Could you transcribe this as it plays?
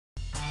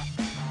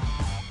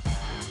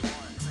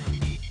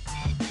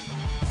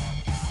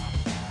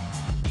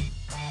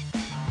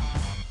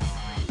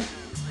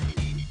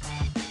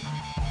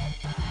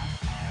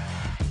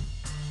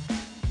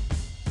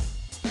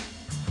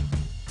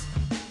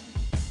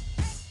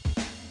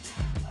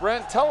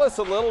Brent, tell us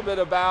a little bit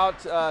about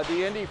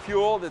the Indy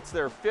Fuel. It's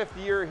their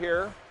 5th year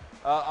here.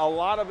 A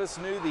lot of us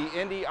knew the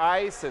Indy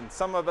Ice, and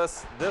some of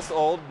us this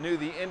old knew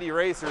the Indy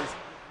Racers.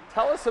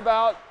 Tell us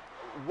about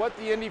what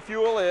the Indy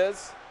Fuel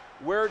is,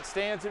 where it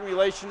stands in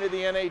relation to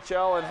the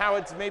NHL, and how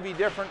it's maybe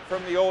different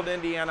from the old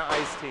Indiana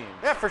Ice team.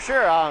 Yeah, for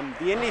sure.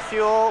 The Indy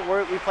Fuel,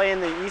 we play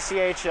in the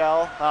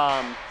ECHL,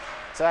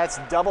 so that's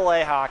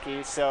AA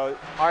hockey. So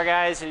our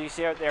guys, as you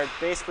see out there,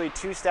 basically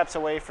 2 steps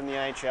away from the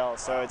NHL.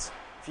 So it's,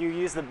 if you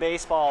use the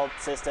baseball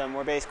system,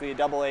 we're basically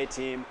a AA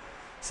team.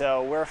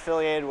 So we're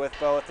affiliated with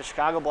both the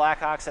Chicago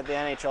Blackhawks at the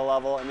NHL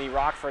level and the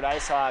Rockford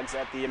Ice Hogs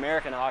at the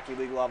American Hockey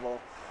League level.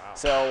 Wow.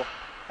 So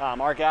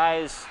our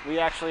guys, we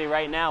actually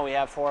right now we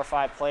have 4 or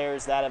 5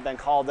 players that have been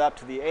called up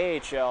to the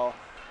AHL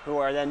who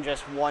are then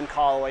just 1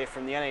 call away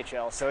from the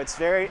NHL. So it's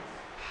very,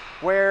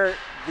 where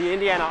the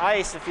Indiana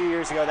Ice a few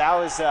years ago, that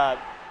was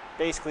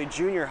basically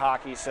junior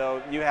hockey.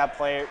 So you have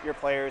your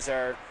players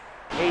are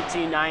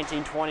 18,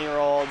 19,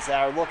 20-year-olds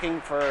that are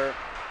looking to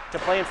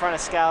play in front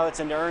of scouts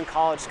and to earn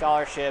college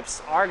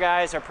scholarships. Our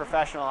guys are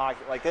professional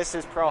hockey. Like, this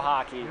is pro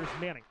hockey. Here's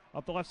Manning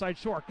up the left side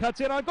shore,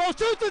 cuts in on goal,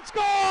 shoots and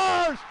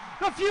scores!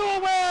 The Fuel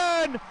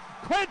win!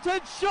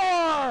 Quentin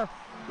Shore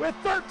with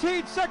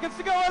 13 seconds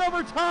to go in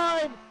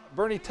overtime.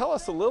 Bernie, tell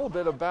us a little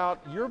bit about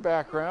your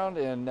background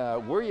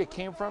and where you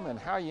came from and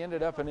how you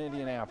ended up in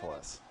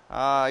Indianapolis.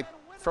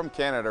 From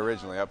Canada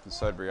originally, up in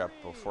Sudbury, up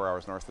about 4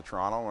 hours north of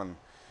Toronto, and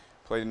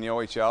played in the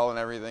OHL and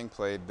everything.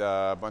 Played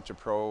a bunch of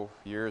pro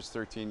years,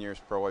 13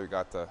 years pro.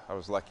 I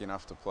was lucky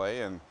enough to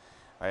play, and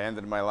I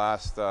ended my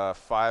last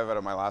 5 out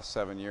of my last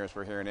 7 years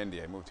were here in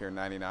Indy. I moved here in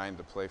 '99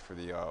 to play for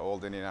the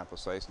old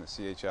Indianapolis Ice in the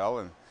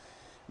CHL, and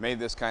made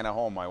this kind of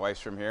home. My wife's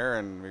from here,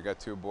 and we've got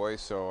 2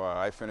 boys, so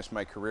I finished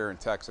my career in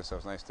Texas. So it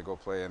was nice to go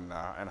play in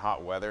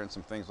hot weather and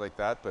some things like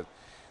that. But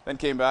then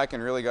came back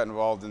and really got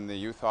involved in the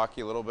youth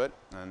hockey a little bit.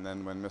 And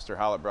then when Mr.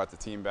 Hallett brought the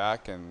team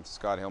back and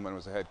Scott Hillman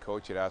was the head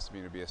coach, he'd asked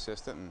me to be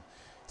assistant. And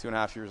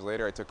 2.5 years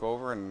later, I took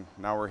over, and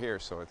now we're here.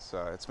 So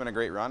it's been a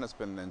great run. It's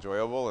been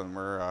enjoyable, and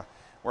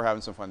we're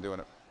having some fun doing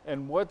it.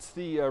 And what's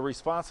the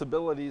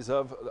responsibilities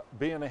of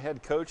being a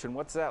head coach, and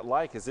what's that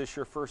like? Is this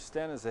your first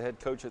stint as a head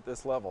coach at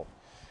this level?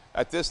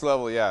 At this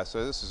level, yeah.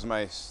 So this is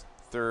my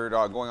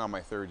going on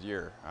my 3rd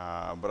year.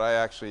 But I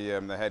actually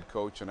am the head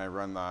coach, and I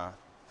run the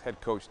head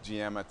coach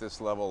GM at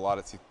this level. A lot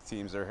of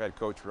teams, their head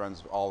coach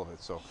runs all of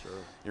it. So sure.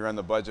 You run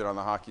the budget on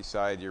the hockey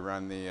side, you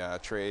run the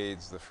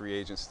trades, the free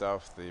agent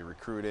stuff, the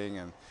recruiting,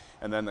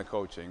 and then the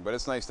coaching. But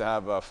it's nice to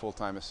have a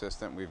full-time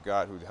assistant we've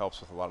got who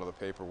helps with a lot of the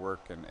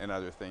paperwork and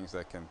other things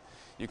that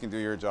you can do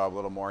your job a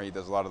little more. He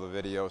does a lot of the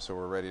video, so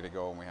we're ready to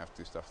go, and we have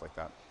to do stuff like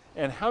that.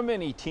 And how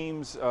many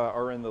teams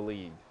are in the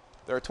league?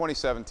 There are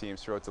 27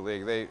 teams throughout the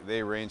league.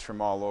 They range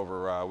from all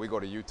over. We go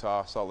to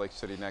Utah, Salt Lake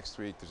City next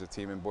week. There's a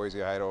team in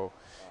Boise, Idaho.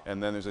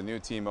 And then there's a new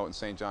team out in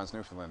St. John's,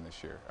 Newfoundland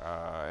this year.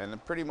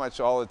 And pretty much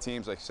all the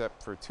teams,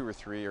 except for 2 or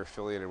 3, are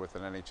affiliated with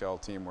an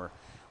NHL team.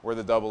 We're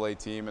the AA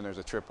team, and there's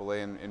a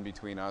AAA in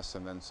between us.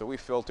 And then so we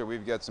filter.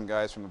 We've got some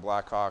guys from the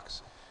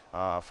Blackhawks,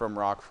 from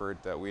Rockford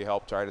that we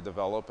help try to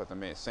develop. At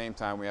the same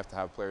time, we have to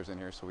have players in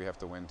here, so we have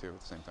to win too at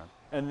the same time.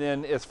 And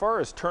then as far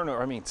as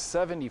turnover, I mean,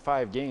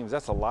 75 games,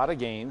 that's a lot of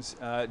games.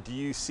 Do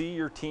you see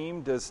your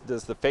team, does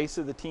the face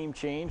of the team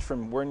change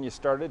from when you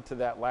started to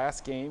that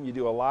last game? You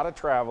do a lot of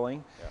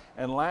traveling.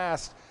 Yeah. And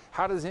last,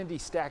 how does Indy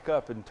stack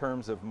up in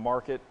terms of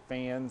market,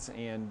 fans,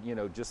 and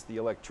just the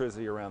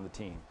electricity around the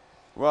team?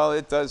 Well,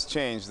 it does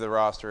change the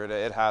roster.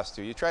 It has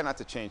to. You try not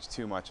to change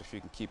too much if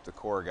you can keep the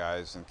core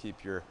guys and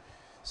keep your,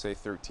 say,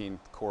 13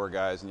 core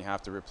guys, and you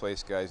have to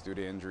replace guys due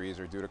to injuries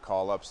or due to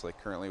call-ups.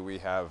 Like currently we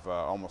have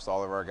almost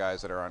all of our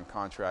guys that are on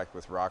contract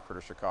with Rockford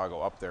or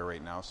Chicago up there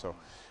right now. So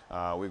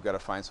we've got to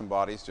find some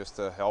bodies just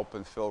to help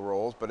and fill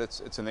roles, but it's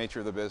the nature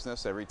of the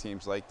business. Every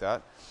team's like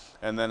that.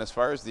 And then as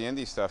far as the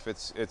Indy stuff,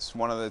 it's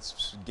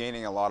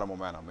gaining a lot of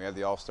momentum. We had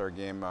the All-Star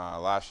game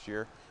last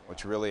year,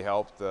 which really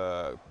helped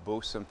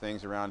boost some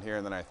things around here,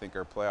 and then I think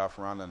our playoff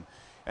run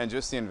and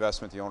just the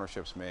investment the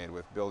ownership's made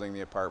with building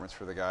the apartments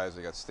for the guys.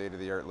 They got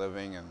state-of-the-art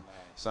living, and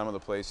some of the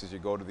places you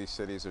go to these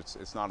cities,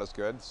 it's not as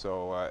good.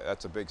 So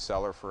that's a big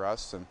seller for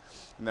us. And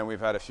then we've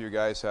had a few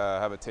guys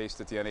have a taste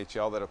at the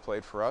NHL that have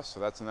played for us. So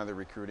that's another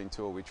recruiting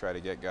tool. We try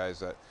to get guys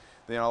that,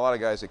 a lot of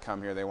guys that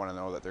come here, they want to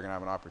know that they're going to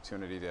have an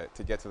opportunity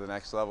to get to the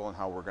next level and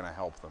how we're going to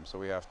help them. So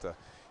we have to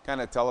kind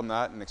of tell them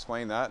that and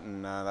explain that,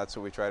 and that's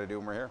what we try to do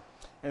when we're here.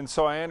 And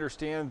so I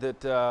understand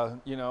that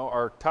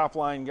our top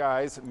line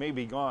guys may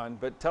be gone,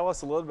 but tell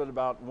us a little bit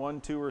about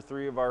 1, 2, or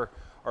 3 of our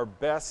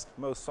best,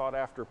 most sought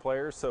after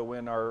players, so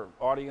when our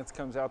audience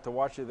comes out to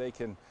watch it, they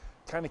can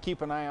kind of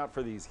keep an eye out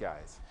for these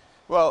guys.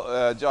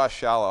 Well, Josh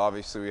Shalla,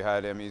 obviously we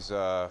had him. He's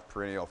a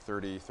perennial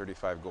 30,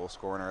 35 goal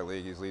scorer in our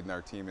league. He's leading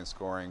our team in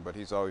scoring, but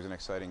he's always an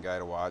exciting guy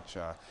to watch.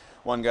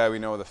 One guy we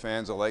know the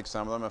fans will like,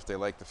 some of them, if they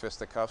like the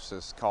fisticuffs,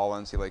 is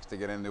Collins. He likes to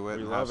get into it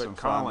and have some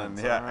fun. And,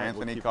 yeah, right,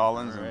 Anthony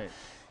Collins. And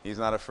he's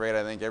not afraid.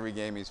 I think every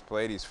game he's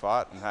played, he's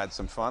fought and had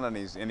some fun, and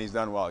he's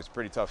done well. He's a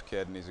pretty tough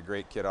kid, and he's a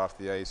great kid off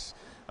the ice.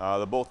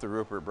 Both the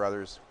Rupert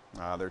brothers,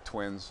 They're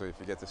twins, so if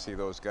you get to see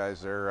those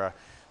guys, they're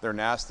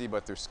nasty,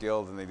 but they're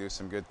skilled and they do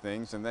some good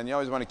things. And then you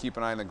always want to keep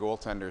an eye on the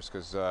goaltenders,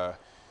 because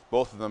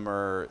both of them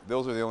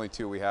those are the only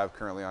two we have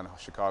currently on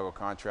Chicago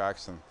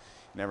contracts, and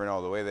you never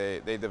know. The way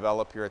they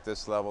develop here at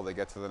this level, they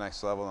get to the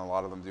next level, and a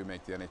lot of them do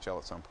make the NHL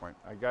at some point.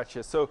 I got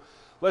you. So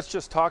let's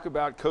just talk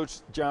about Coach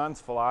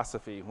John's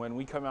philosophy. When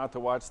we come out to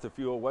watch the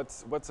Fuel,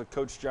 what's a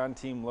Coach John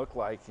team look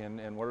like,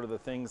 and what are the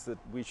things that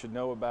we should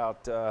know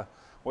about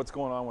what's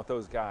going on with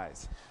those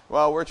guys?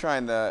 Well, we're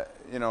trying to,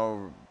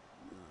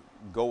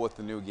 go with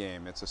the new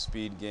game. It's a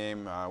speed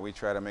game. We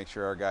try to make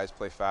sure our guys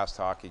play fast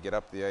hockey, get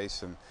up the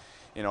ice, and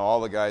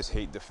all the guys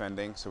hate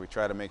defending, so we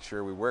try to make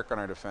sure we work on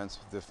our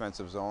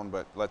defensive zone,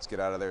 but let's get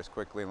out of there as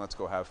quickly and let's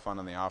go have fun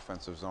in the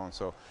offensive zone.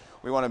 So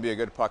we want to be a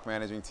good puck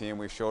managing team.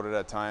 We've showed it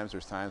at times.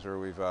 There's times where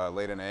we've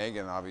laid an egg,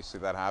 and obviously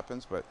that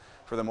happens, but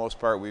for the most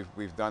part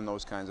we've done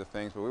those kinds of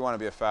things. But we want to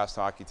be a fast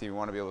hockey team. We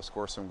want to be able to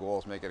score some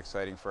goals, make it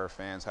exciting for our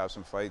fans, have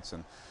some fights,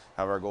 and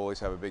have our goalies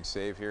have a big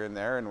save here and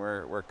there. And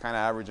we're kind of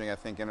averaging, I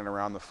think, in and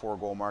around the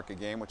 4-goal mark a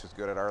game, which is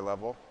good at our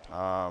level.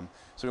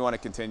 So we want to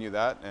continue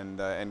that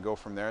and go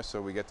from there,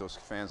 so we get those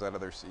fans out of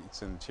their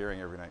seats and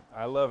cheering every night.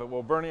 I love it.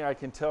 Well, Bernie, I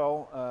can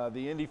tell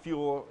the Indy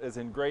Fuel is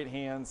in great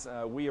hands.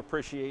 We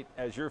appreciate,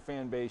 as your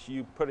fan base,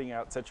 you putting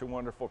out such a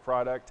wonderful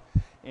product,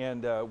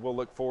 and we'll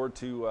look forward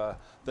to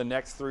the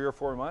next 3 or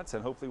 4 months,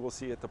 and hopefully we'll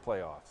see you at the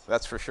playoffs.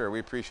 That's for sure. We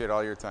appreciate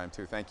all your time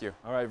too. Thank you.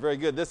 All right, very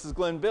good. This is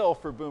Glenn Bill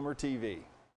for Boomer TV.